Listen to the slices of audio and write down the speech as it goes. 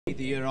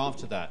The year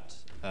after that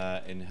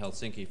in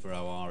Helsinki for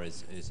OR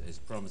is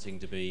promising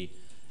to be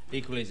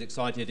equally as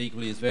excited,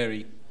 equally as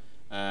varied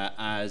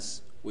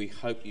as we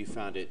hope you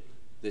found it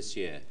this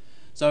year.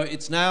 So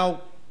it's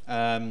now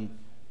my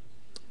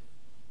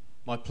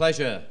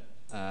pleasure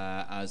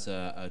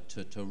to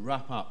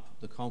wrap up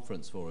the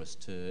conference for us,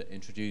 to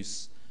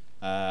introduce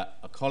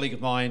a colleague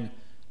of mine,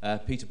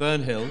 Peter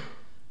Burnhill,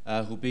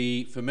 who'll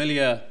be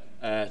familiar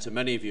to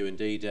many of you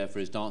indeed for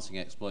his dancing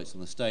exploits on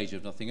the stage,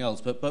 if nothing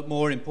else, but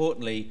more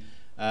importantly,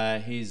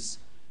 his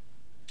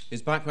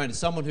background is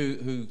someone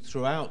who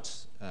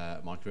throughout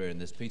my career in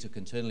this, Peter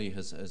continually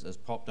has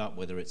popped up,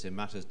 whether it's in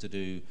matters to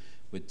do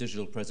with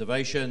digital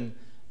preservation,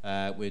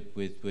 with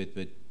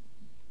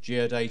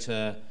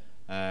geodata,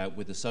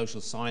 with the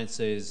social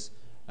sciences,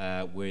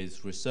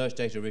 with research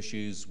data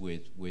issues,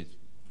 with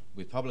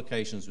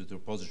publications, with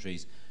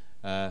repositories.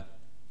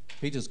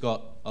 Peter's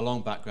got a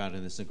long background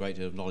in this and a great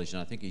deal of knowledge, and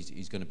I think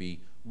he's going to be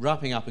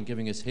wrapping up and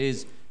giving us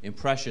his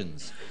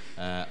impressions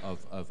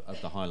of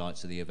the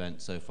highlights of the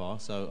event so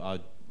far. So I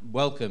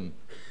welcome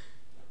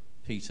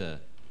Peter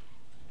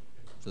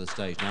to the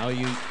stage now. Are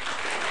you?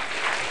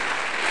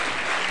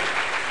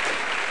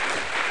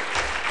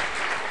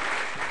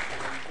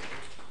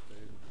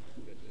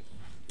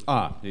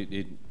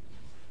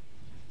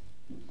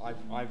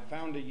 I've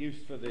found a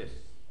use for this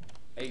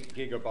 8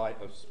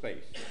 GB of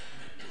space.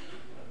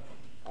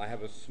 I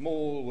have a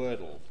small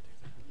Wordle.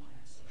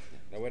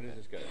 Now, where does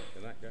this go?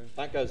 Can that go?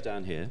 That goes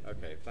down here.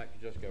 Okay, if that could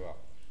just go up.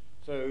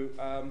 So,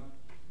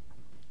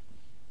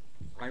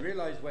 I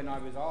realised when I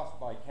was asked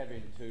by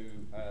Kevin to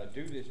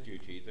do this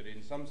duty that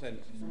in some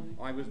sense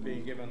I was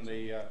being given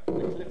the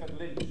Clifford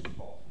Lynch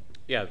spot.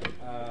 Yeah.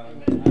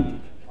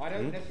 I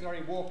don't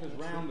necessarily walk as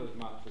round as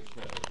much as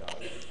Clifford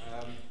does.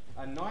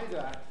 And neither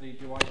actually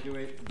do I do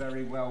it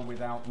very well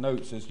without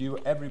notes. As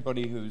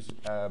everybody who's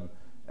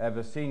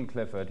ever seen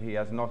Clifford, he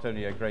has not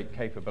only a great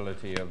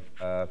capability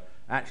of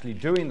actually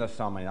doing the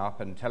summing up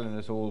and telling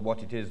us all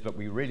what it is that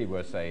we really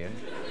were saying,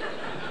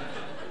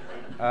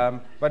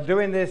 but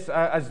doing this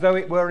as though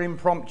it were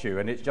impromptu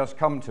and it's just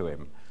come to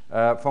him.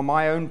 For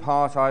my own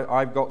part,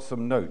 I've got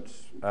some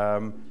notes,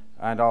 and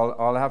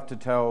I'll have to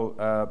tell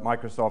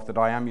Microsoft that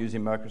I am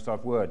using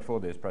Microsoft Word for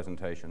this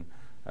presentation.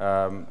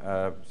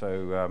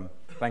 So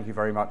thank you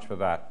very much for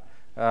that.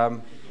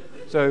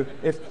 So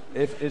if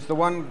it's the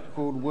one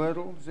called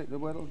Wordle, is it the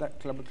Wordle? That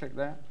click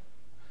there.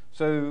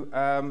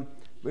 So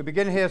we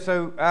begin here.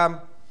 So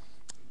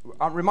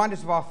remind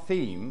us of our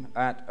theme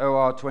at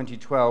OR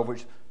 2012,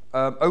 which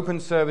open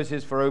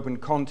services for open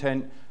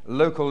content,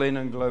 local in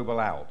and global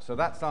out. So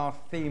that's our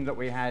theme that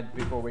we had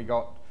before we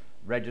got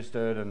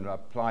registered and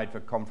applied for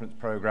conference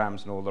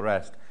programs and all the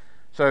rest.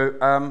 So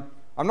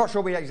I'm not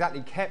sure we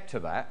exactly kept to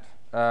that.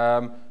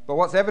 But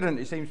what's evident,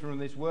 it seems, from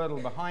this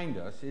Wordle behind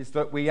us is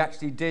that we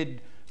actually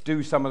did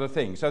do some of the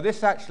things. So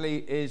this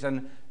actually is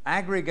an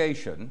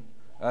aggregation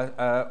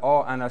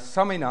and a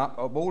summing up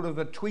of all of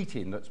the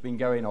tweeting that's been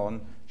going on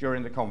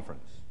during the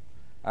conference.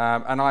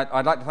 And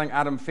I'd like to thank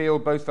Adam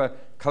Field both for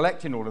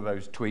collecting all of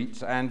those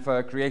tweets and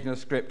for creating a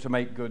script to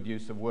make good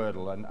use of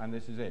Wordle, and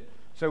this is it.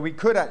 So we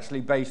could actually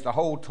base the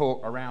whole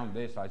talk around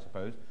this, I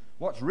suppose.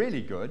 What's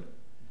really good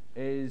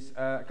is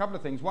a couple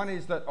of things. One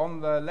is that on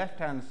the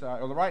left-hand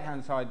side, or the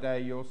right-hand side there,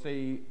 you'll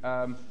see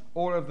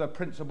all of the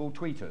principal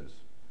tweeters.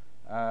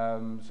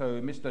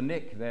 So Mr.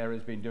 Nick there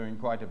has been doing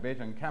quite a bit,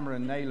 and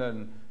Cameron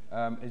Naylan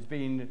has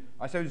been,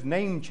 I suppose,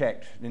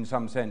 name-checked in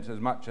some sense as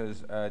much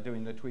as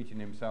doing the tweeting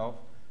himself,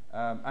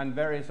 and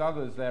various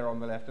others there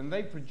on the left. And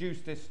they've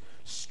produced this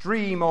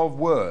stream of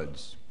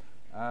words.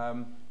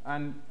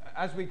 And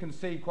as we can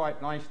see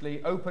quite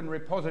nicely, open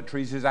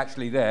repositories is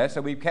actually there,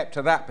 so we've kept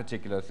to that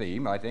particular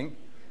theme, I think.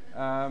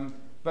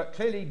 But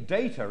clearly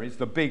data is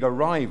the big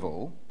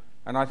arrival,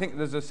 and I think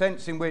there's a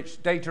sense in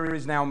which data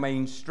is now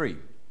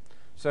mainstream.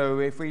 So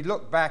if we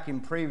look back in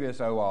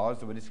previous ORs,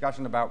 there were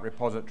discussion about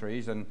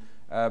repositories, and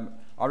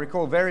I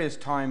recall various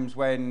times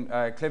when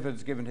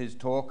Clifford's given his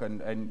talk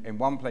and in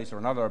one place or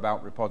another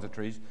about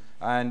repositories,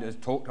 and has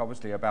talked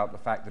obviously about the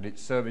fact that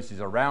its services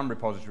around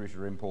repositories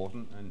are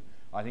important, and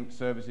I think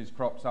services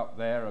crops up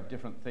there of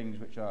different things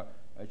which are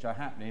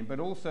happening, but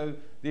also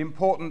the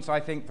importance, I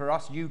think, for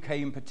us UK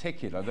in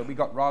particular, that we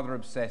got rather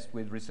obsessed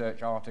with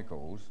research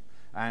articles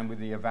and with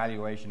the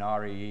evaluation,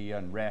 REE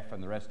and REF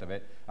and the rest of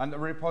it, and the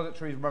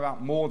repositories were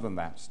about more than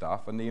that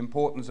stuff, and the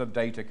importance of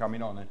data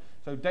coming on. And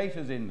so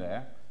data's in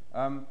there.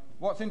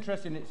 What's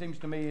interesting, it seems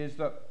to me, is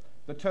that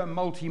the term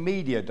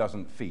multimedia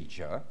doesn't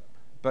feature,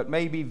 but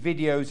maybe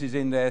videos is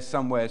in there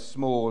somewhere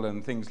small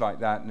and things like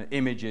that, and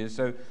images.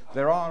 So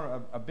there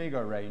are a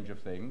bigger range of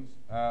things.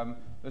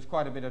 There's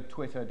quite a bit of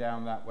Twitter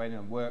down that way,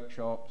 and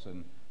workshops,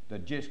 and the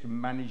JISC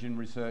managing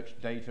research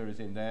data is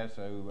in there.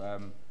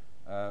 So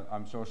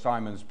I'm sure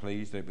Simon's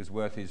pleased. It was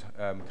worth his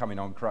coming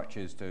on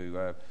crutches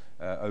to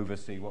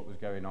oversee what was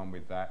going on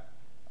with that.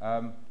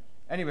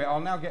 Anyway,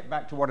 I'll now get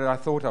back to what I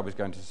thought I was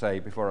going to say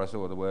before I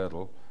saw the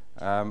Wordle.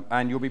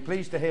 And you'll be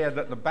pleased to hear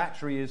that the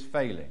battery is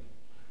failing.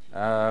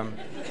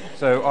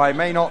 So I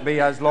may not be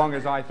as long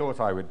as I thought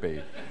I would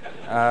be.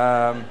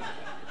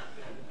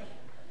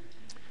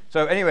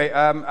 So anyway,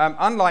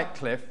 unlike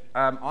Cliff,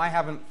 I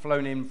haven't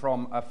flown in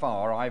from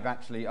afar. I've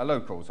actually a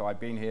local, so I've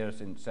been here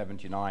since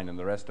 '79 and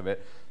the rest of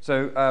it.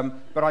 So,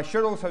 but I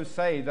should also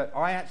say that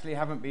I actually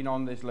haven't been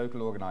on this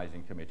local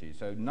organising committee.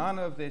 So none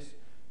of this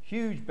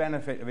huge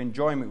benefit of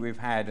enjoyment we've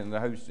had and the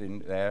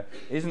hosting there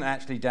isn't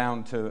actually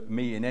down to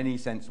me in any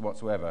sense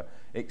whatsoever,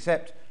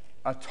 except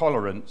a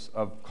tolerance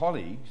of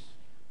colleagues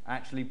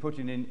actually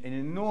putting in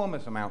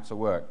enormous amounts of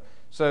work.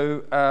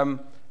 So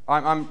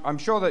I'm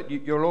sure that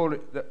you're all,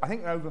 I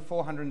think over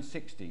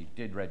 460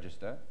 did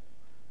register,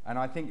 and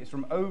I think it's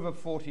from over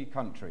 40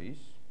 countries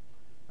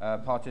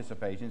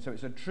participating, so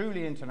it's a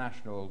truly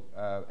international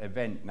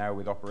event now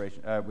with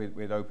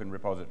open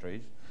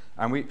repositories,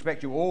 and we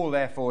expect you all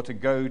therefore to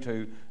go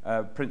to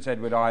Prince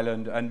Edward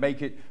Island and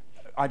make it.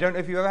 I don't know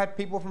if you've ever had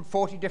people from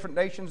 40 different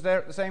nations there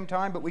at the same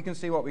time, but we can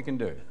see what we can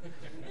do.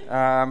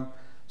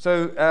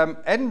 So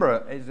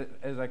Edinburgh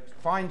is a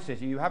fine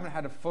city. You haven't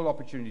had a full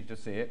opportunity to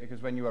see it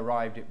because when you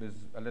arrived it was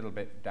a little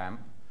bit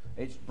damp.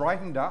 It's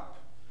brightened up,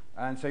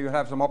 and so you'll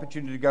have some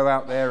opportunity to go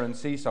out there and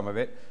see some of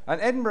it. And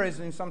Edinburgh is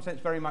in some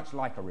sense very much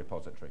like a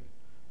repository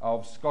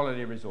of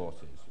scholarly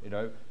resources, you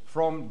know,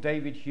 from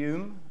David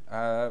Hume,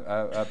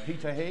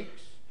 Peter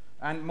Higgs,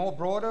 and more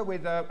broader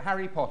with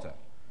Harry Potter.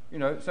 You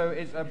know, so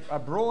it's a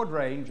broad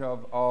range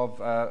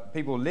of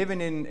people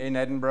living in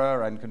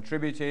Edinburgh and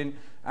contributing,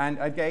 and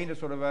again a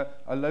sort of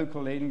a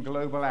local in,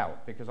 global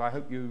out, because I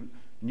hope you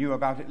knew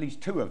about at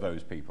least two of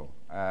those people,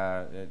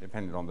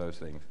 depending on those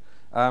things.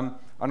 And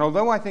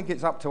although I think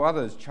it's up to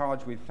others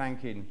charged with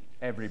thanking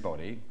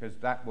everybody, because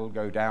that will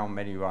go down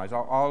many ways,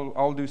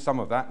 I'll do some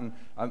of that.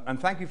 And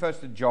thank you first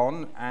to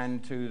John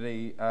and to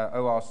the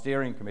OR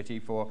Steering Committee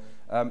for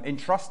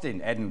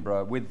entrusting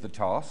Edinburgh with the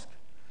task.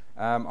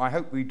 I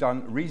hope we've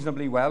done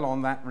reasonably well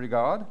on that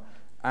regard,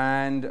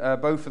 and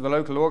both for the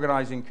local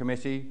organising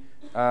committee,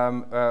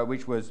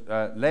 which was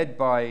led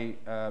by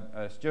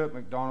Stuart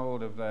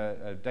MacDonald of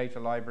the Data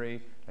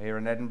Library here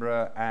in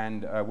Edinburgh,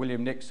 and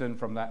William Nixon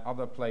from that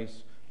other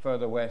place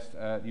further west,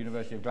 the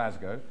University of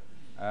Glasgow,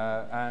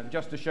 and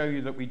just to show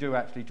you that we do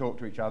actually talk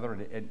to each other,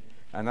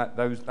 and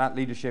that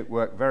leadership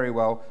worked very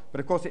well.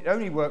 But of course it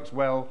only works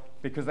well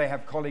because they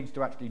have colleagues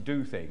to actually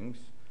do things.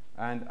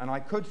 And I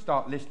could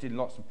start listing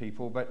lots of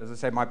people, but as I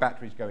said, my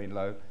battery's going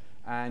low,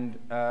 and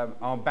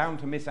I'm bound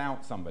to miss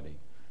out somebody.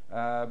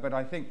 But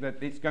I think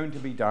that it's going to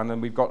be done, and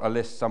we've got a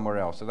list somewhere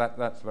else, so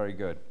that's very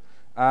good.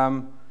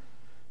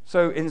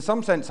 So in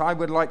some sense, I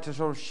would like to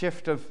sort of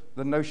shift of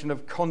the notion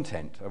of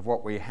content of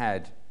what we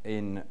had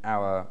in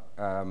our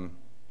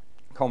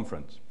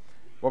conference.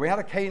 Well, we had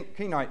a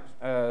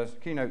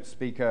keynote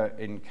speaker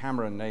in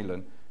Cameron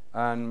Nayland,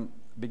 and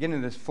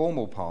beginning this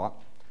formal part.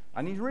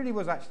 And he really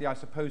was actually, I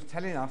suppose,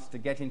 telling us to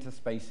get into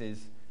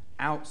spaces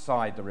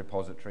outside the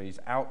repositories,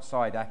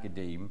 outside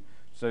academe,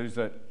 so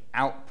that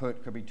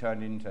output could be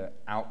turned into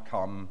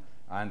outcome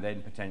and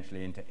then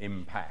potentially into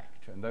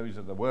impact. And those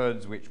are the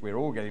words which we're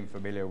all getting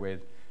familiar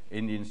with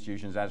in the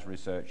institutions as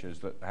researchers,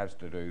 that has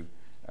to do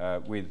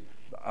with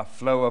a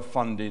flow of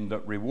funding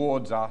that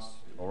rewards us,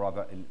 or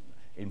rather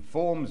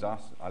informs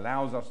us,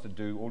 allows us to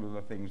do all of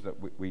the things that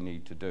we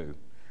need to do.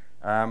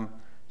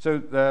 So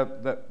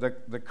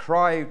the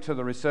cry to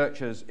the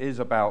researchers is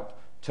about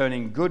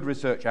turning good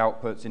research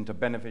outputs into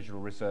beneficial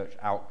research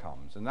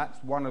outcomes. And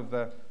that's one of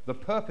the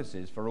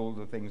purposes for all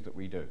the things that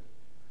we do.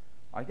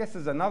 I guess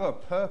there's another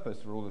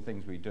purpose for all the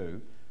things we do,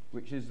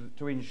 which is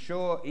to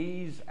ensure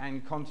ease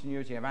and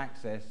continuity of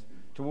access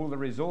to all the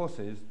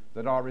resources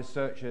that our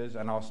researchers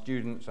and our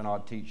students and our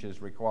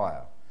teachers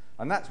require.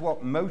 And that's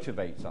what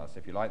motivates us,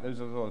 if you like.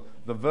 Those are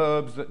the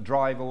verbs that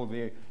drive all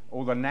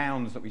the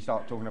nouns that we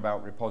start talking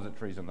about,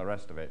 repositories and the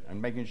rest of it,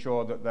 and making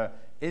sure that there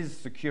is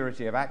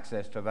security of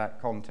access to that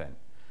content.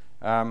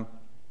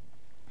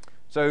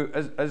 So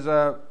as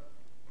a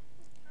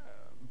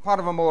part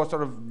of a more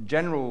sort of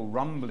general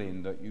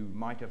rumbling that you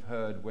might have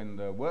heard when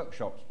the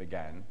workshops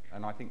began,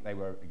 and I think they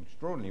were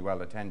extraordinarily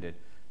well attended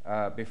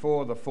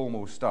before the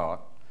formal start,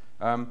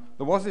 there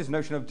was this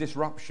notion of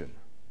disruption.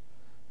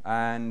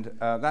 And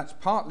that's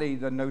partly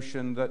the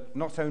notion that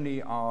not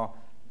only are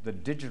the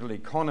digital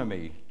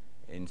economy,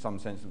 in some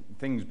sense,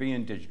 things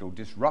being digital,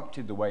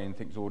 disrupted the way in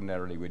things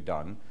ordinarily were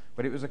done,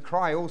 but it was a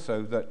cry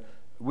also that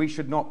we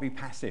should not be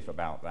passive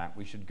about that.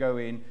 We should go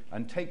in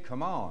and take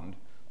command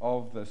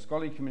of the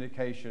scholarly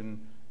communication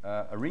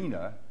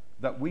arena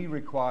that we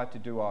require to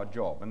do our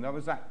job. And there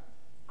was that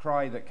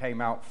cry that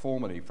came out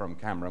formally from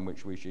Cameron,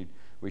 which we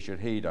should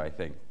heed, I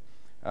think.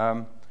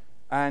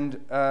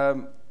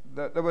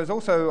 There was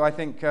also, I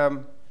think,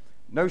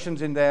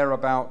 notions in there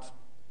about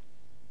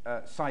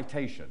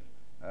citation.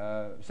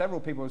 Several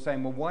people were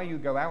saying, well, why you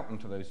go out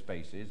into those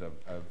spaces of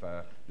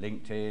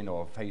LinkedIn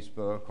or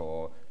Facebook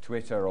or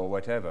Twitter or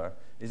whatever,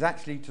 is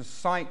actually to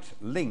cite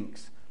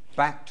links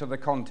back to the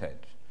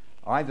content.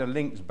 Either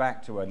links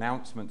back to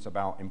announcements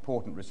about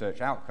important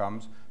research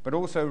outcomes, but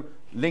also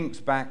links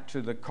back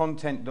to the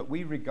content that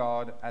we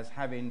regard as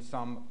having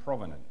some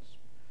provenance.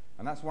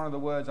 And that's one of the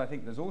words I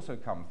think that's also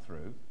come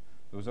through.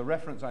 There was a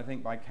reference, I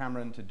think, by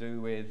Cameron to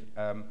do with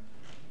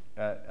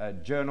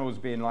journals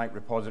being like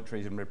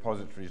repositories and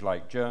repositories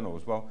like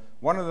journals. Well,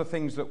 one of the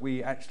things that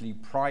we actually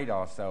pride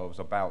ourselves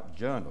about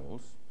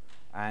journals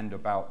and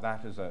about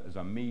that as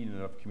a means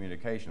of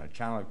communication, a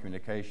channel of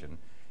communication,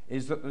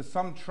 is that there's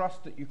some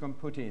trust that you can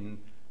put in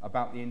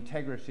about the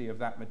integrity of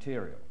that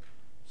material.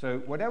 So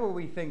whatever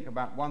we think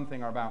about one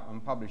thing or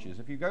about publishers,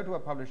 if you go to a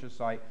publisher's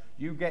site,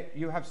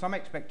 you have some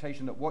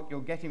expectation that what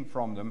you're getting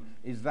from them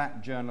is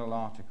that journal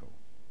article.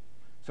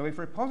 So if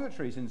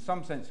repositories in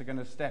some sense are going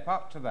to step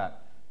up to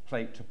that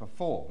plate to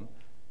perform,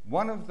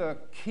 one of the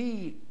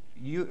key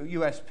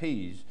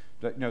USPs,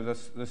 that,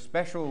 the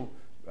special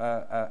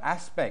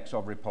aspects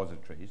of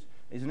repositories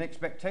is an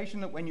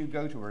expectation that when you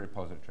go to a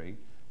repository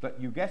that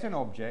you get an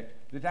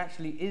object that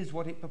actually is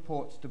what it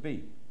purports to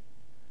be.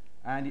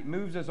 And it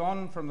moves us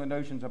on from the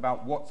notions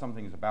about what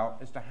something is about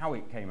as to how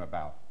it came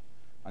about.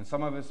 And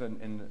some of us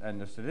in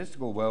the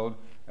statistical world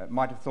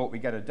might have thought we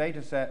get a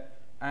data set,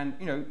 and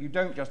you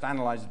don't just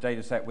analyze a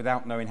data set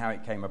without knowing how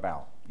it came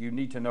about. You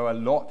need to know a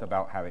lot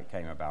about how it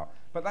came about.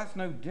 But that's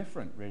no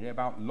different, really,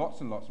 about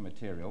lots and lots of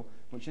material,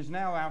 which is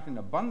now out in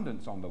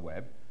abundance on the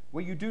web,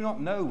 where you do not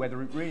know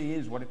whether it really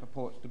is what it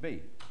purports to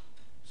be.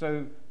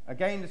 So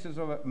again, this is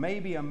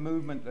maybe a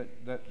movement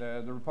that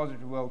the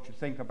repository world should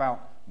think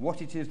about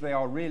what it is they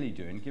are really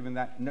doing, given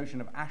that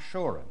notion of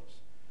assurance.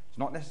 It's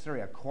not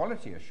necessarily a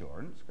quality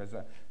assurance, because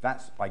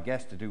that's, I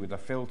guess, to do with the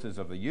filters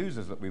of the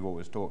users that we've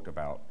always talked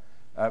about.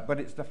 But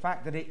it's the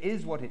fact that it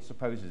is what it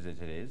supposes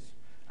it is,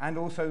 and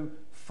also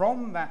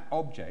from that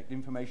object,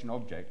 information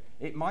object,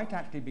 it might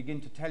actually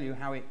begin to tell you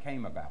how it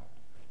came about,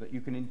 that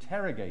you can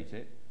interrogate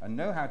it and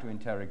know how to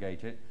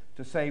interrogate it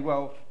to say,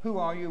 well, who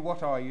are you,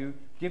 what are you,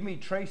 give me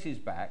traces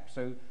back.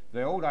 So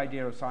the old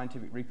idea of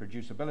scientific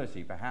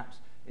reproducibility, perhaps,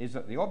 is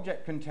that the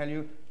object can tell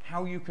you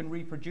how you can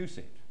reproduce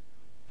it.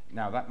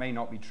 Now, that may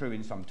not be true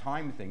in some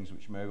time things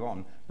which move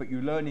on, but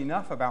you learn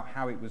enough about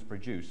how it was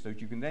produced so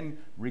that you can then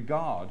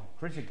regard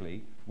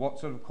critically what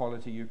sort of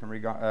quality you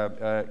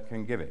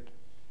can give it.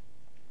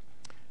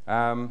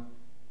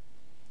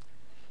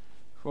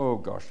 Oh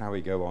gosh, now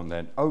we go on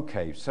then.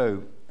 Okay,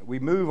 so we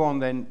move on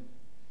then.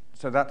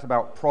 So that's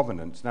about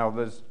provenance. Now,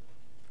 the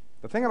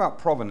thing about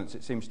provenance,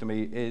 it seems to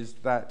me, is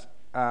that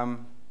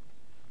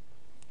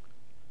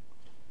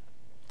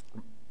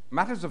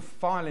matters of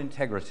file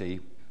integrity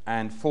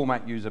and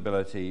format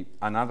usability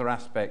and other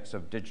aspects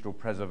of digital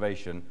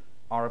preservation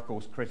are, of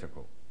course,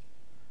 critical.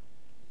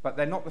 But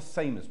they're not the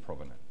same as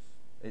provenance.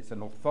 It's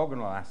an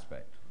orthogonal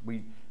aspect.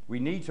 We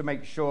need to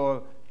make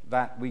sure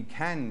that we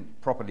can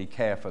properly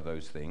care for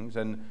those things.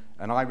 And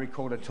I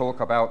recall a talk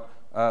about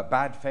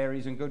bad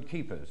fairies and good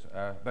keepers.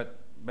 But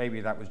maybe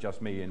that was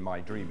just me in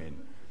my dreaming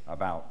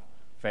about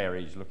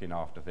fairies looking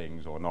after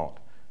things or not.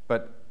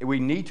 But we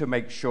need to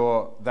make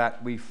sure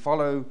that we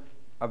follow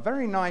a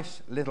very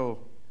nice little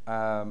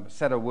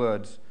set of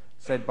words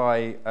said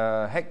by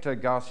Hector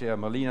Garcia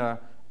Molina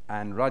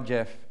and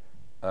Rajesh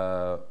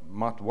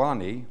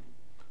Matwani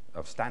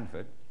of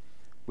Stanford,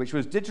 which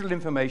was digital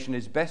information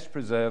is best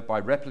preserved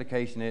by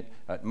replicating it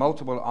at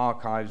multiple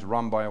archives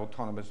run by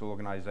autonomous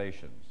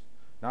organizations.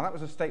 Now, that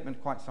was a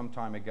statement quite some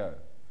time ago.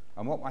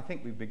 And what I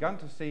think we've begun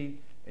to see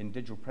in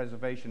digital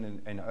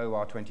preservation in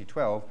OR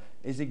 2012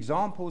 is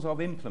examples of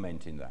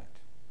implementing that,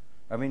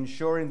 of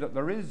ensuring that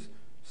there is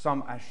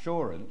some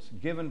assurance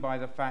given by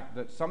the fact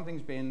that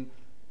something's been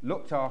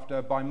looked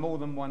after by more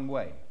than one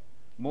way,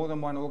 more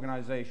than one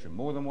organization,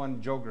 more than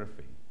one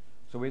geography.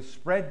 So we're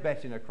spread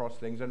betting across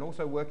things and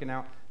also working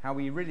out how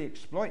we really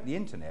exploit the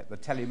internet, the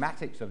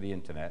telematics of the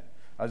internet,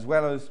 as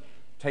well as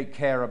take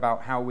care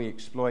about how we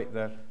exploit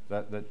the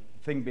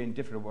thing being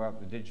different about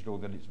the digital,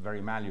 that it's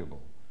very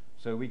malleable.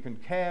 So we can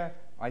care,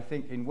 I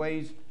think, in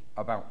ways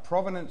about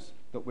provenance,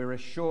 that we're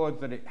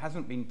assured that it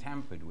hasn't been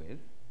tampered with,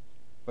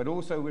 but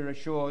also we're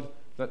assured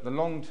that the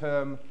long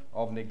term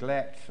of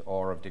neglect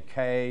or of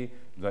decay,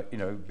 that,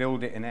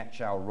 build it and it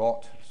shall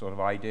rot sort of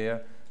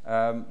idea,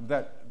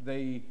 that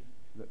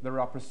there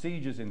are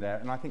procedures in there.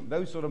 And I think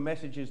those sort of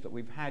messages that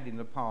we've had in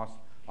the past,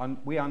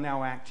 we are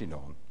now acting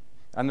on.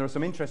 And there are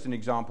some interesting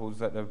examples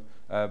that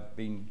have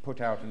been put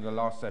out in the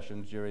last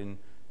sessions during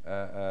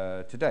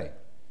today.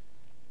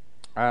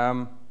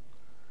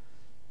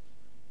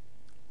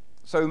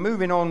 So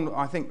moving on,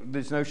 I think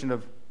this notion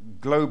of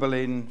local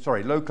in,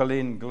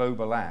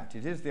 global at.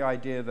 It is the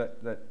idea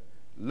that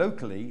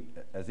locally,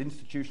 as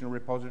institutional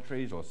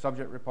repositories or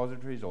subject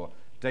repositories or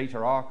data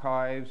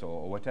archives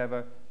or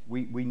whatever,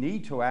 we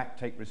need to act,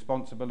 take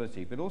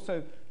responsibility, but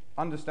also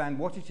understand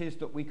what it is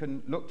that we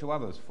can look to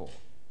others for,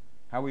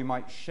 how we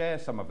might share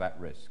some of that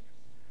risk.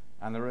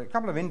 And there are a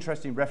couple of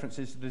interesting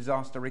references to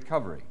disaster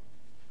recovery,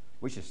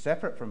 which is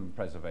separate from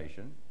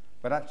preservation,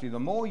 but actually the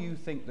more you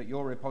think that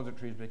your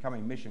repository is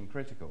becoming mission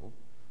critical,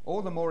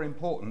 all the more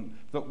important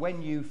that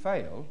when you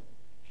fail,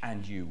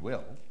 and you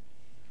will,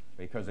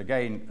 because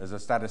again, as a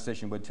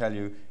statistician would tell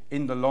you,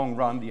 in the long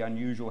run, the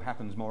unusual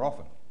happens more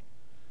often.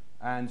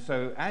 And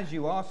so as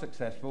you are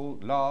successful,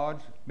 large,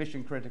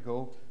 mission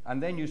critical,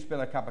 and then you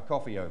spill a cup of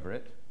coffee over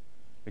it,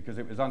 because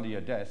it was under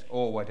your desk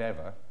or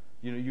whatever,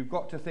 You know, you've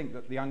got to think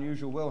that the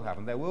unusual will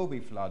happen. There will be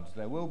floods,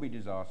 there will be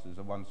disasters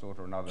of one sort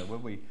or another, there will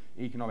be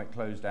economic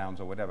close-downs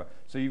or whatever.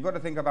 So you've got to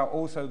think about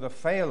also the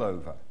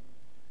failover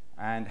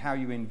and how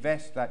you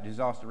invest that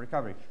disaster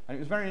recovery. And it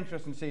was very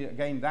interesting to see,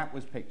 again, that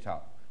was picked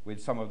up with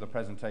some of the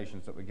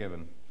presentations that were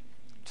given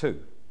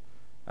too.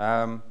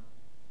 I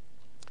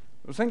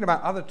was thinking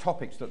about other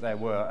topics that there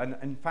were, and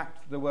in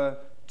fact, there were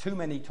too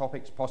many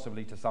topics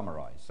possibly to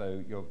summarize.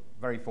 So you're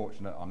very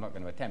fortunate, I'm not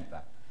going to attempt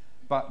that.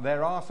 But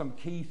there are some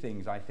key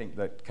things, I think,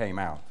 that came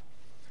out.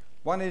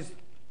 One is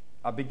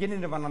a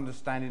beginning of an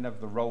understanding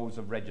of the roles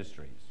of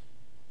registries,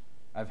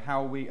 of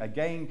how we,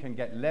 again, can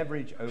get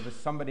leverage over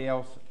somebody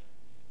else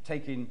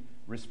taking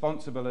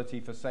responsibility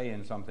for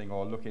saying something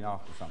or looking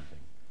after something.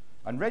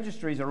 And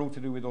registries are all to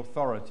do with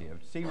authority,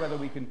 of see whether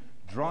we can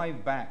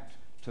drive back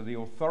to the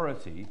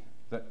authority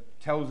that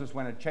tells us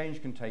when a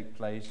change can take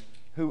place,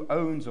 who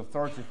owns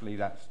authoritatively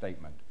that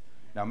statement.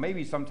 Now,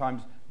 maybe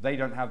sometimes they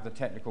don't have the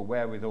technical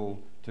wherewithal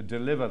to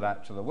deliver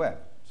that to the web.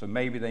 So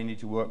maybe they need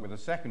to work with a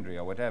secondary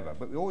or whatever.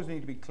 But we always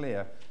need to be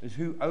clear as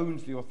who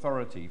owns the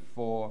authority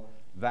for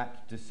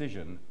that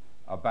decision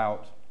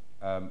about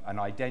an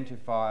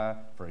identifier,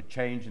 for a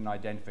change in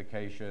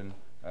identification,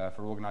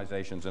 for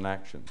organizations and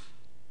actions.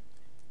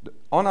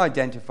 On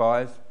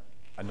identifiers,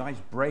 a nice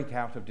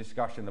breakout of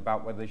discussion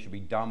about whether they should be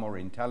dumb or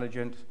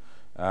intelligent,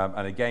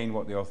 and again,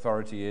 what the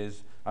authority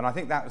is. And I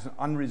think that was an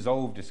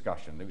unresolved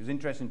discussion. It was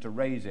interesting to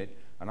raise it,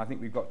 and I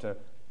think we've got to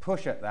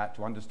push at that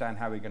to understand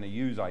how we're going to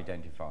use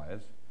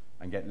identifiers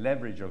and get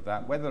leverage of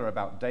that, whether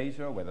about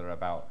data, whether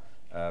about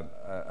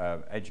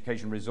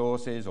education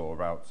resources, or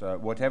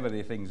about whatever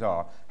the things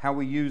are, how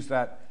we use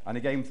that. And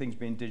again, things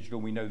being digital,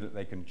 we know that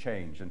they can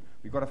change. And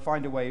we've got to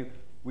find a way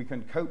we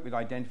can cope with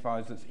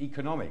identifiers that's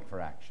economic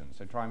for action.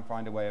 So try and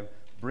find a way of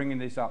bringing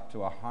this up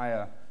to a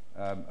higher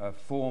a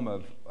form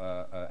of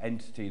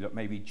entity that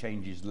maybe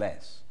changes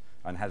less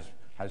and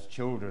has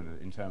children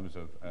in terms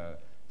of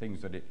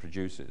things that it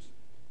produces.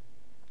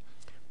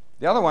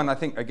 The other one, I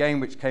think, again,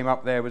 which came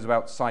up there was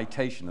about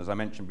citation, as I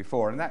mentioned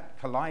before, and that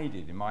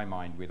collided, in my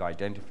mind, with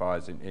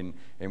identifiers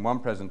in one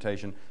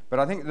presentation. But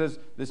I think there's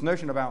this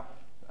notion about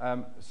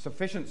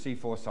sufficiency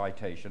for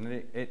citation,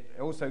 and it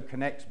also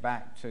connects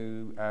back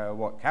to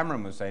what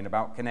Cameron was saying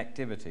about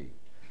connectivity.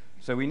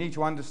 So we need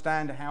to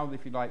understand how,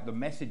 if you like, the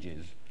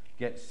messages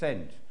get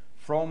sent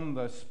from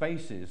the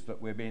spaces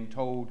that we're being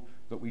told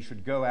that we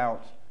should go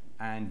out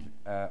and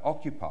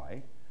occupy.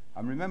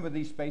 And remember,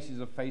 these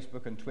spaces of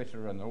Facebook and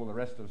Twitter and all the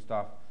rest of the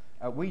stuff,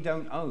 we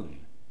don't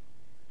own.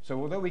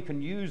 So although we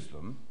can use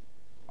them,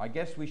 I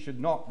guess we should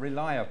not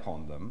rely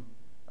upon them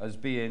as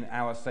being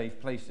our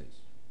safe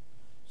places.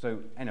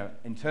 So, you know,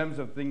 in terms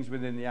of things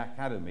within the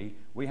academy,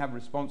 we have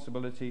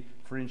responsibility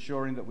for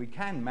ensuring that we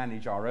can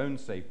manage our own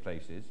safe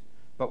places,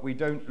 but we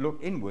don't look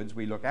inwards,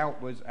 we look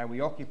outwards, and we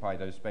occupy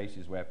those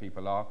spaces where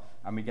people are,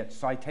 and we get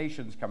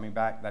citations coming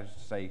back, that is to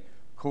say,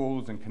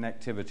 calls and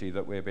connectivity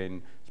that we're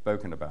being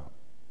spoken about.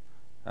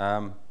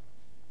 To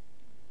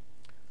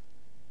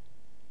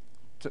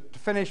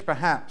finish,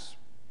 perhaps,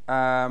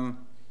 on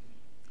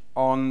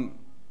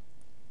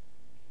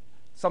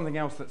something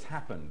else that's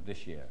happened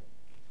this year.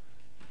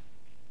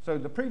 So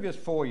the previous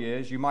 4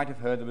 years, you might have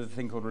heard there was a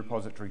thing called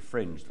Repository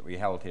Fringe that we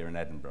held here in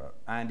Edinburgh.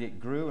 And it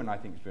grew, and I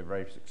think it's been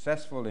very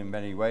successful in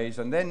many ways.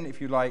 And then, if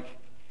you like,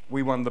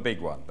 we won the big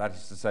one. That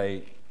is to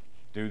say,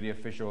 do the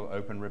official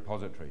open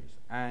repositories.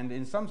 And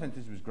in some sense,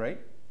 this was great,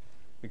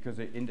 because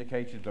it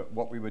indicated that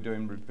what we were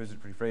doing with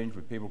Repository Fringe,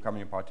 with people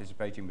coming and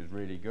participating, was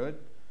really good.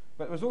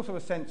 But there was also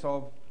a sense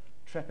of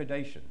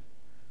trepidation,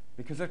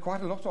 because there are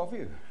quite a lot of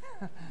you.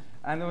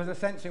 And there was a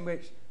sense in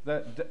which,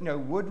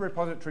 would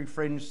Repository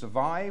Fringe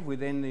survive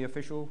within the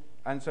official?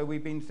 And so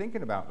we've been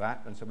thinking about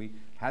that, and so we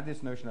had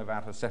this notion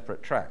about a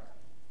separate track.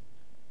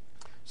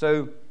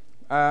 So,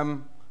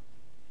 so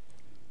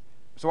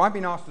I've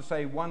been asked to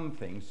say one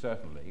thing,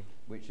 certainly,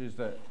 which is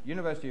that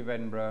University of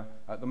Edinburgh,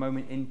 at the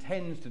moment,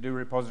 intends to do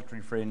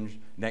Repository Fringe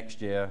next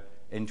year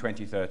in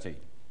 2013.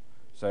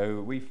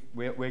 So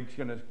we're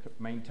going to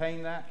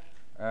maintain that.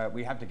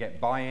 We have to get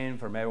buy-in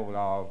from all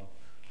our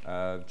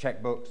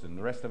checkbooks and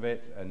the rest of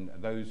it, and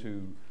those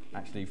who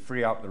actually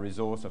free up the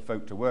resource of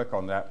folk to work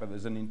on that, but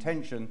there's an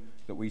intention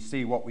that we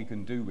see what we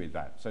can do with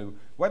that. So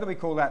whether we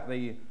call that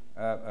the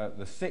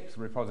 6th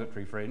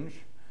Repository Fringe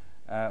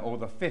or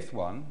the 5th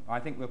one, I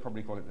think we'll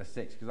probably call it the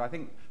 6th, because I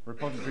think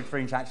Repository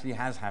Fringe actually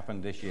has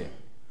happened this year.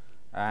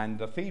 And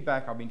the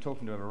feedback, I've been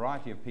talking to a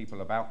variety of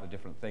people about the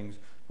different things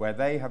where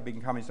they have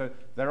been coming. So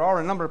there are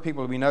a number of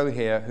people we know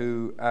here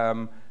who,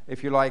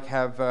 if you like,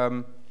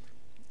 have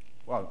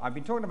well, I've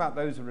been talking about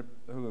those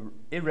who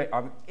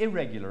are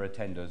irregular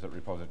attenders at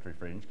Repository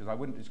Fringe, because I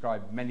wouldn't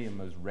describe many of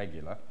them as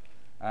regular.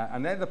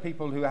 And they're the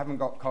people who haven't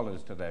got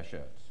collars to their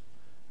shirts.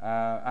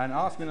 And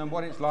asking them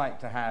what it's like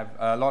to have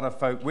a lot of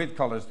folk with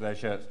collars to their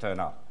shirts turn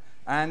up.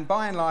 And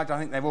by and large, I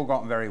think they've all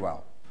gotten very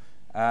well.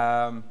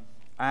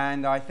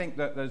 And I think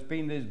that there's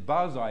been this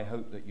buzz, I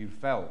hope, that you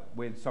felt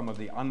with some of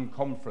the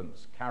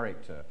unconference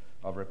character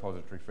of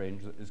Repository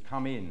Fringe that has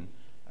come in,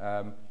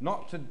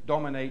 not to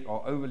dominate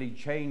or overly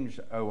change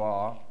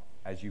OR,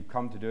 as you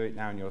come to do it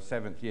now in your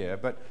 7th year,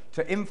 but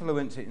to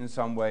influence it in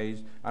some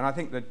ways. And I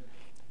think that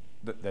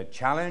the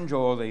challenge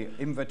or the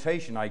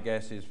invitation, I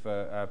guess, is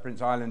for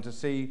Prince Island to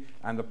see,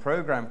 and the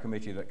program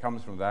committee that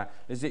comes from that,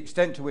 is the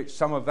extent to which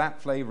some of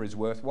that flavour is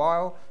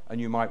worthwhile,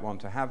 and you might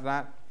want to have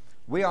that.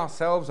 We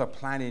ourselves are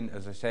planning,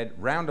 as I said,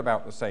 round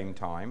about the same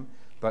time,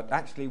 but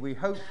actually we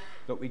hope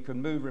that we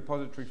can move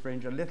Repository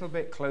Fringe a little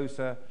bit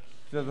closer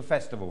to the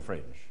Festival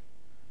Fringe,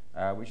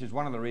 which is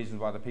one of the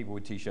reasons why the people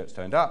with T-shirts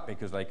turned up,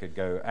 because they could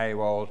go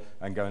AWOL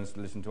and go and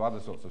listen to other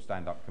sorts of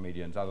stand-up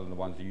comedians other than the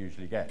ones you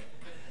usually get.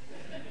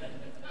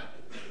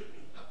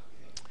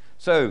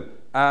 So,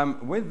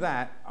 with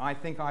that, I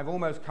think I've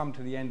almost come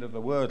to the end of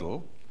the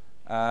Wordle,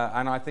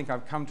 and I think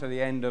I've come to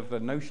the end of the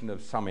notion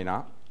of summing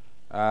up.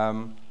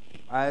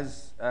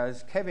 As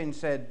Kevin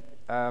said,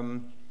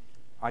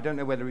 I don't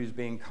know whether he was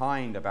being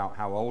kind about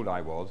how old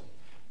I was,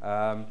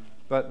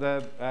 but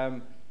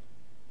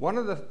one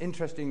of the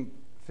interesting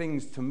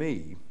things to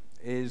me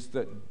is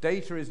that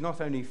data is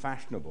not only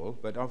fashionable,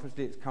 but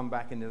obviously it's come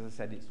back, and as I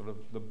said, it's sort of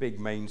the big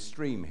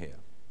mainstream here.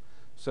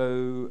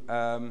 So,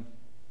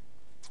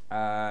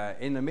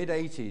 in the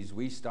mid-80s,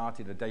 we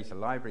started a data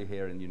library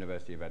here in the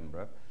University of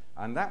Edinburgh,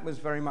 and that was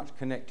very much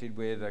connected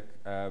with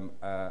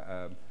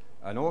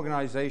an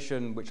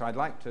organisation which I'd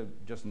like to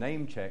just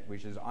name-check,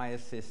 which is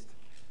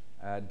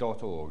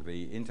iassist.org,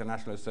 the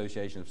International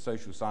Association of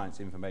Social Science,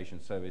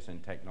 Information Service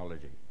and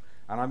Technology.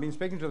 And I've been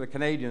speaking to the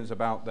Canadians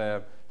about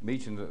their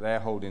meeting that they're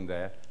holding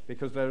there,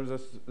 because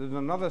there's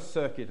another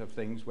circuit of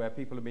things where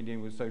people have been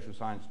dealing with social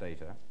science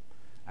data.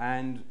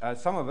 And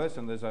some of us,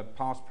 and there's a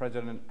past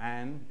president,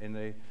 Anne, in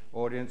the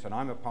audience, and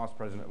I'm a past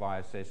president of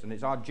IASSIST, and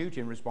it's our duty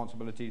and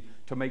responsibility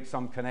to make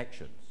some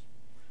connections.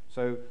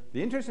 So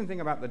the interesting thing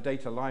about the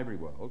data library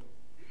world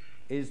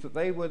is that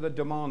they were the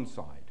demand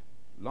side.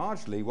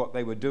 Largely what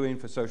they were doing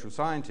for social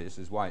scientists,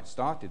 is why it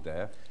started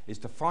there, is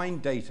to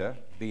find data,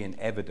 being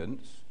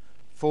evidence,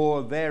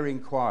 for their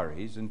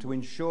inquiries and to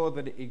ensure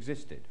that it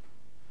existed.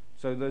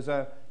 So there's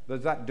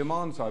that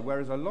demand side,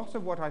 whereas a lot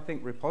of what I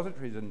think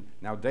repositories and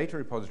now data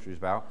repositories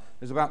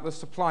is about the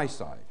supply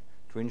side,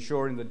 to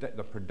ensuring that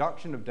the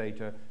production of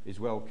data is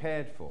well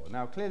cared for.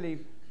 Now clearly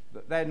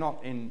they're not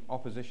in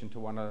opposition to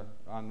one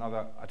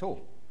another at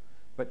all,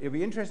 but it'll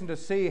be interesting to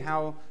see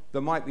how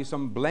there might be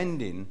some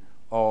blending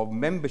of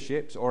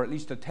memberships or at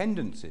least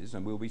attendances,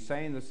 and we'll be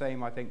saying the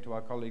same, I think, to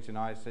our colleagues in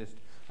IASSIST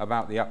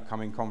about the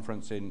upcoming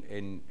conference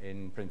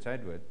in Prince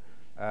Edward.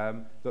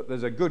 That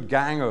there's a good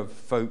gang of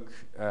folk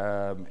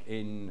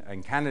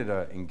in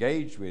Canada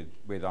engaged with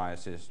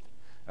IASSIST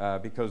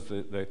because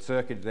the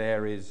circuit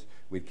there is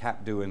with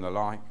CapDo and the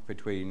like,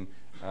 between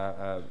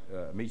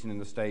meeting in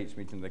the States,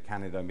 meeting in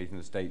Canada, meeting in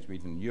the States,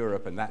 meeting in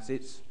Europe, and that's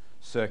its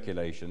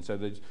circulation. So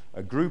there's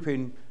a group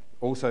in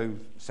also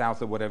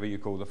south of whatever you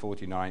call the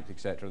 49th,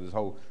 etc. There's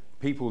whole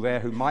people there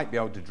who might be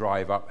able to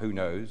drive up, who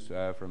knows,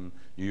 from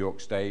New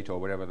York State or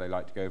wherever they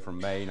like to go, from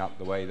Maine up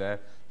the way there,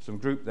 some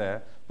group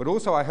there. But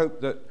also I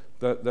hope that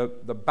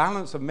the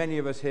balance of many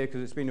of us here,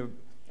 because it's been,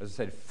 as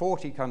I said,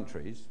 40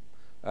 countries,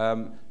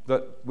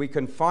 that we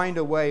can find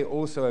a way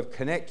also of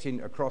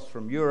connecting across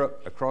from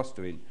Europe, across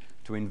to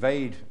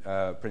invade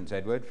Prince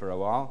Edward for a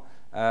while,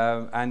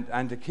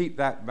 and to keep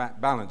that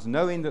balance,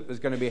 knowing that there's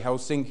going to be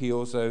Helsinki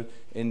also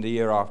in the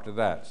year after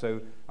that.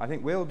 So I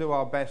think we'll do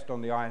our best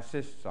on the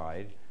IASSIST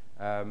side,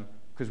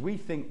 because we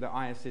think that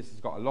IASSIST has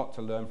got a lot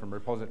to learn from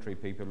repository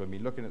people who have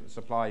been looking at the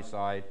supply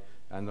side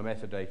and the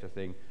metadata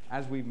thing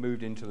as we've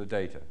moved into the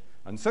data.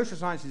 And social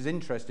science is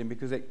interesting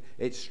because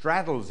it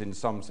straddles in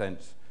some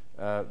sense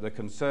the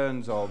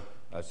concerns of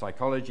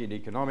psychology and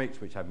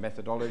economics, which have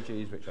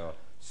methodologies which are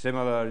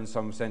similar in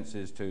some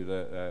senses to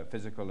the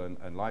physical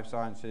and life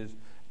sciences,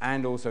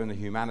 and also in the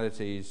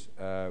humanities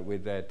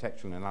with their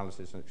textual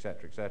analysis,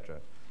 etc.,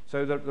 etc.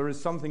 So there is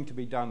something to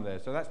be done there.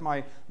 So that's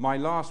my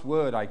last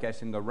word, I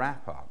guess, in the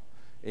wrap-up,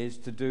 is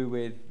to do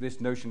with this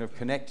notion of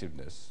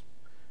connectiveness,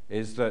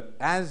 is that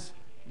as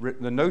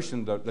the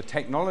notion that the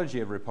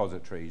technology of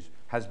repositories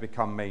has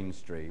become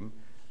mainstream,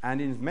 and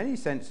in many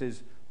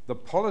senses the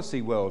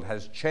policy world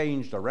has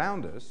changed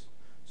around us,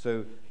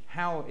 so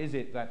how is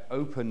it that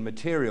open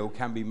material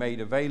can be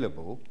made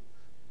available?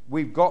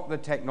 We've got the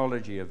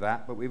technology of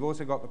that, but we've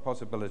also got the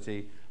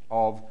possibility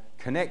of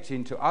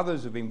connecting to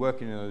others who've been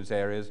working in those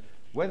areas,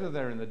 whether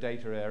they're in the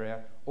data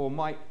area or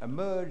might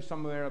emerge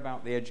somewhere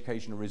about the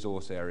educational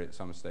resource area at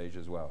some stage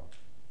as well.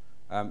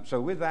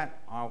 So with that,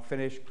 I'll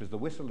finish because the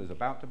whistle is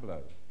about to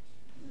blow.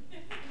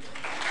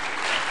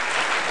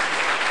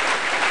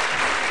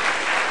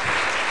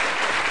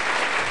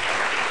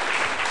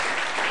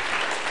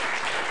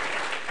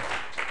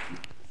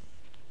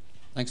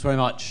 Thanks very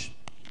much.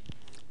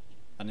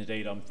 And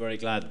indeed, I'm very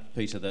glad,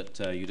 Peter, that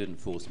you didn't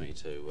force me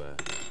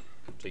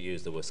to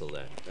use the whistle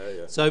there.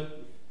 Yeah. So,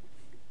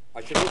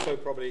 I should also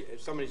probably,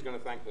 if somebody's going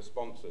to thank the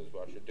sponsors,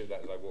 but I should do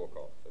that as I walk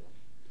off. So.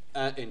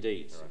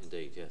 Indeed, right.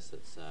 Indeed, yes.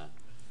 That's,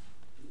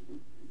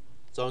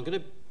 so I'm going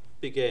to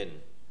begin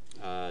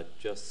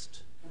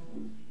just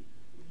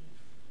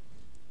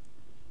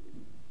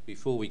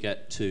before we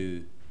get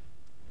to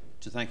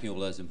thanking all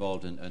those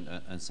involved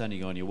and sending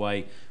you on your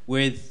way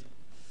with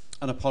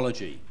an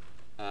apology.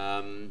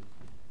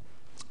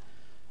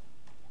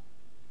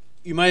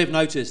 You may have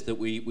noticed that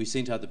we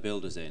seem to have the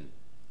builders in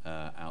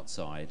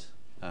outside.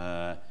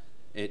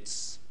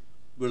 It's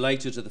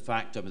related to the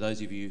fact,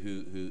 those of you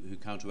who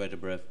come to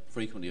Edinburgh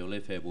frequently or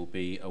live here will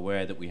be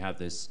aware that we have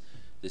this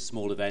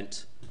small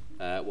event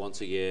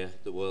once a year,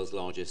 the world's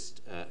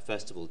largest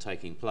festival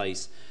taking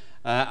place,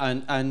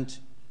 and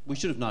we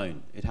should have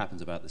known it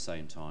happens about the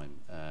same time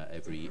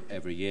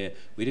every year.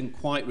 We didn't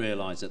quite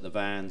realise that the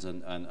vans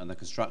and the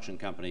construction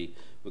company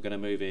were going to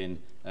move in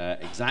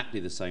exactly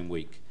the same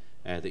week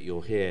that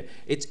you're here.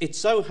 It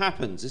so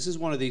happens, this is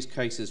one of these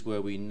cases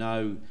where we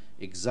know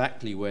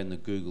exactly when the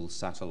Google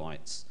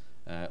satellites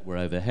were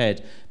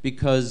overhead,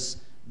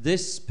 because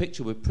this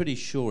picture we're pretty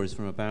sure is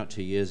from about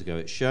 2 years ago.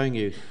 It's showing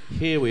you,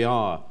 here we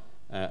are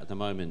at the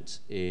moment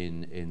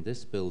in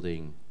this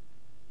building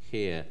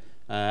here,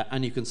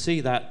 and you can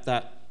see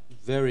that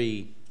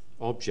very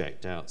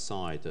object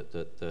outside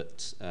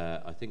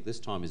that I think this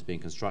time is being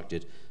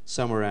constructed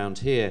somewhere around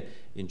here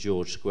in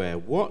George Square.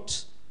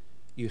 What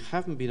you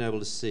haven't been able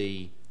to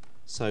see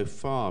so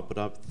far, but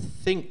I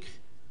think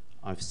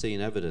I've seen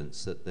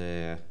evidence that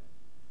they're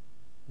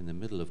in the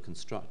middle of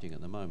constructing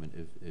at the moment,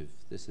 if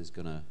this is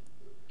going to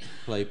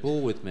play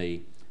ball with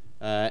me,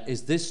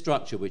 is this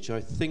structure, which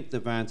I think the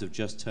vans have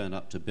just turned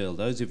up to build.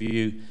 Those of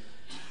you,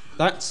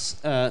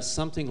 that's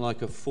something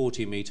like a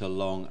 40-metre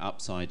long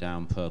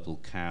upside-down purple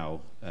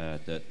cow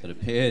that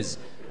appears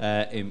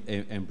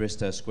in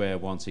Bristow Square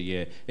once a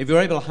year. If you're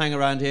able to hang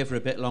around here for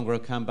a bit longer or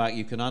come back,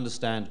 you can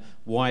understand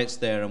why it's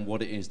there and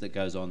what it is that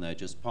goes on there.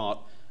 Just part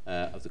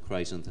of the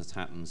craziness that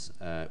happens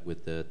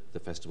with the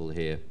festival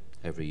here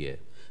every year.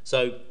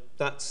 So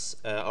that's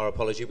our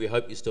apology. We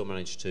hope you still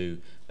manage to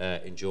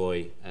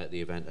enjoy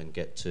the event and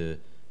get to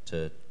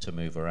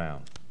move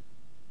around.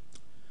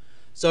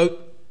 So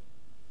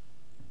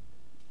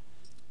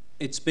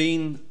it's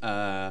been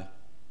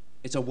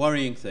it's a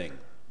worrying thing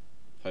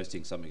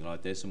hosting something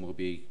like this, and we'll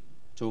be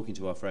talking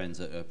to our friends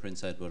at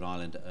Prince Edward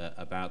Island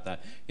about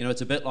that. You know,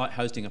 it's a bit like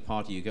hosting a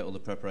party. You get all the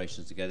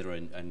preparations together,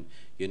 and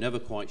you're never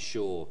quite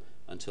sure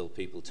until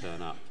people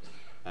turn up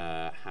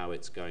how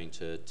it's going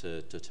to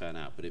turn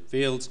out. But it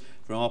feels,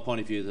 from our point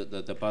of view,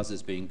 that the buzz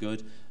has been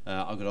good.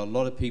 I've got a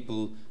lot of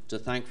people to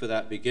thank for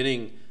that,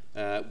 beginning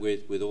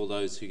with all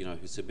those who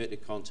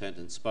submitted content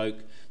and spoke,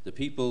 the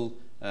people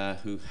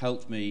who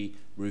helped me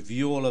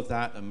review all of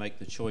that and make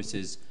the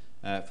choices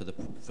for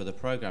the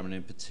programme, and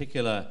in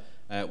particular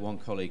one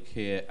colleague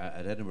here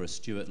at Edinburgh,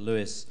 Stuart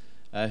Lewis,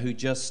 who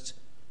just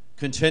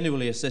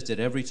continually assisted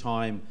every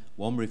time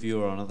one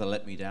reviewer or another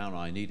let me down.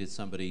 I needed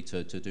somebody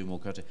to do more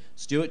content.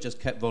 Stuart just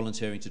kept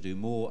volunteering to do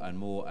more and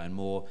more and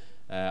more.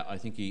 I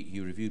think he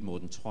reviewed more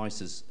than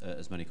twice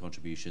as many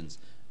contributions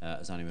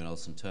as anyone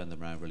else and turned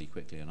them around really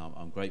quickly, and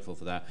I'm grateful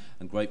for that,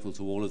 and grateful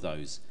to all of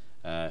those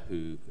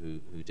who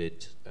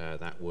did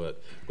that work.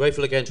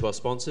 Grateful again to our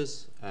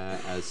sponsors,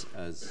 as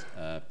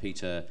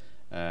Peter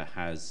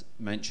has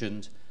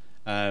mentioned,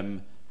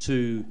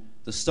 to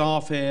the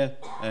staff here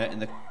in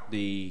the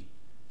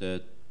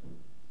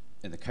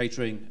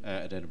catering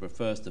at Edinburgh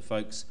First, the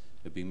folks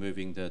who've been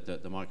moving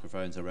the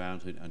microphones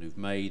around and who've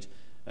made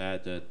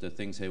the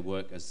things here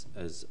work as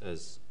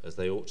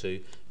they ought to,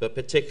 but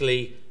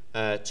particularly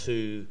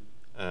to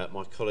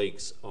my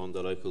colleagues on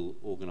the local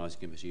organising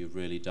committee who've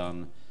really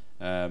done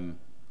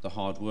the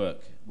hard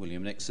work.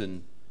 William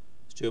Nixon,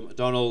 Stuart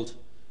MacDonald,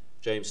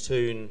 James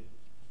Toon,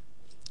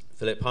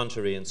 Philip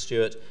Hunter, Ian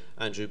Stewart,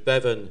 Andrew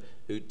Bevan,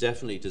 who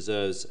definitely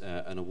deserves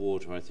an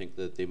award for, I think,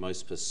 the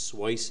most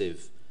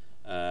persuasive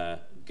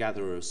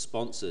gatherer of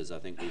sponsors I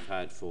think we've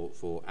had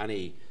for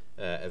any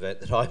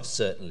event that I've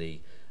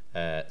certainly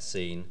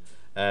seen,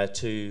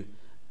 to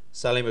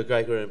Sally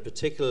McGregor, and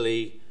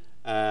particularly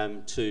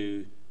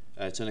to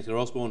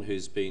Nicola Osborne,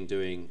 who's been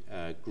doing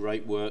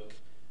great work,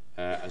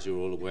 as you're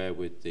all aware,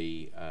 with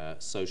the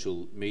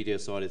social media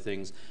side of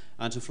things,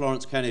 and to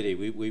Florence Kennedy.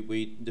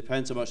 We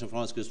depend so much on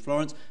Florence because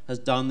Florence has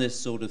done this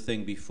sort of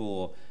thing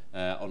before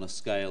on a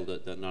scale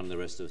that none of the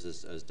rest of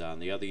us has done.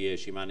 The other year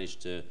she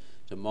managed to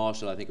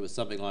marshal, I think it was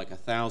something like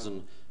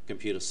 1,000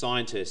 computer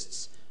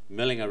scientists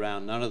milling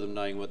around, none of them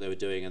knowing what they were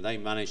doing, and they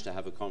managed to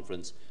have a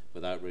conference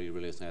without really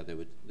realizing how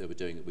they were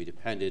doing it. We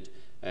depended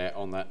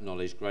on that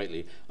knowledge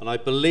greatly. And I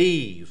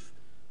believe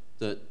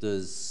that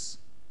there's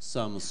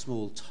some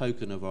small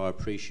token of our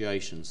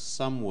appreciation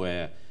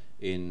somewhere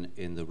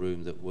in the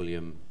room that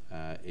William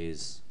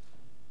is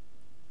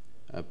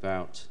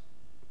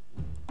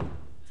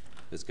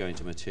going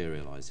to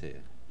materialise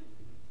here.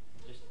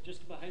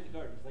 Just behind the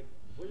curtain, it's like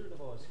Wizard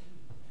of Oz.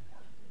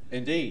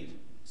 Indeed.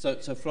 So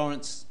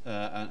Florence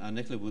and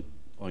Nicola,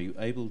 are you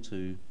able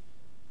to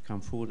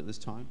come forward at this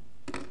time?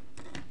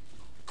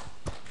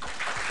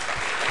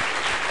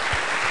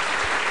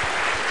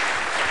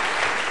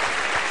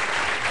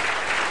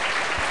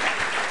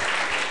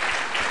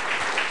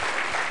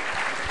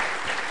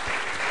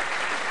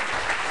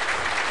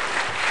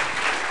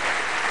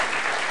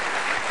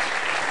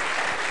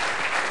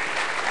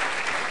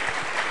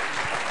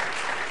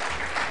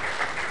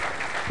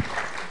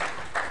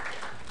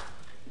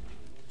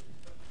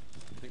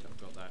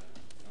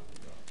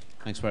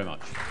 very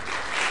much.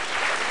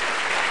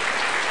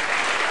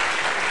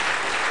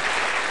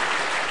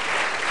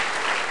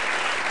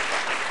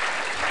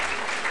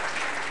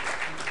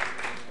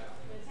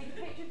 Take a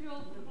picture of you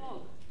all for the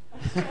blog.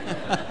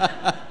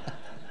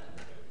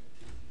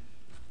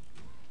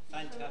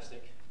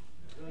 Fantastic.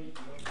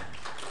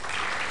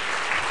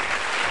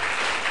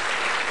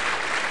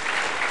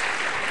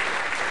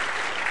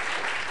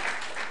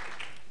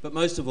 But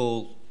most of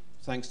all,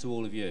 thanks to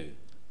all of you.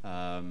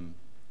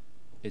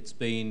 It's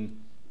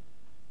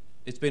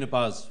been a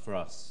buzz for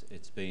us.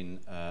 It's been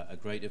a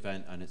great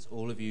event, and it's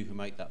all of you who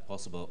make that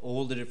possible.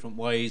 All the different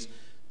ways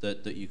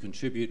that you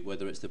contribute,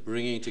 whether it's the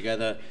bringing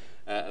together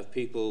of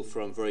people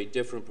from very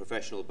different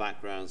professional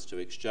backgrounds to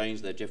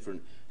exchange their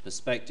different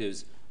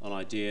perspectives on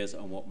ideas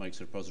on what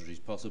makes repositories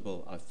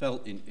possible. I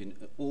felt in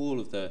all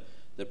of the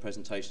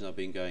presentations I've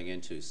been going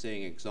into,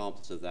 seeing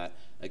examples of that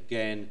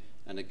again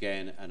and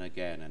again and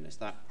again. And it's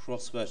that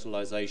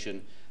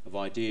cross-fertilization of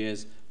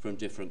ideas from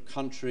different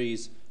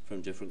countries,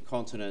 from different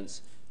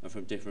continents, and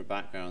from different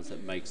backgrounds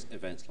that makes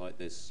events like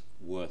this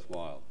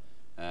worthwhile.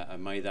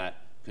 And may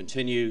that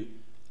continue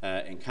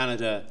in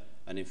Canada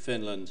and in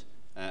Finland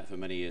for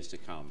many years to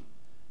come.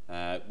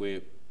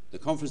 The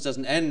conference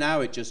doesn't end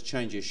now, it just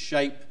changes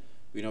shape.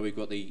 We know we've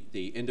got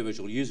the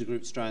individual user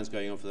group strands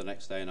going on for the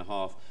next day and a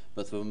half,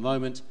 but for the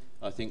moment,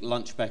 I think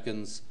lunch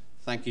beckons.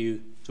 Thank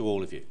you to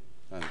all of you,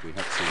 and we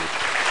hope to see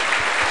you.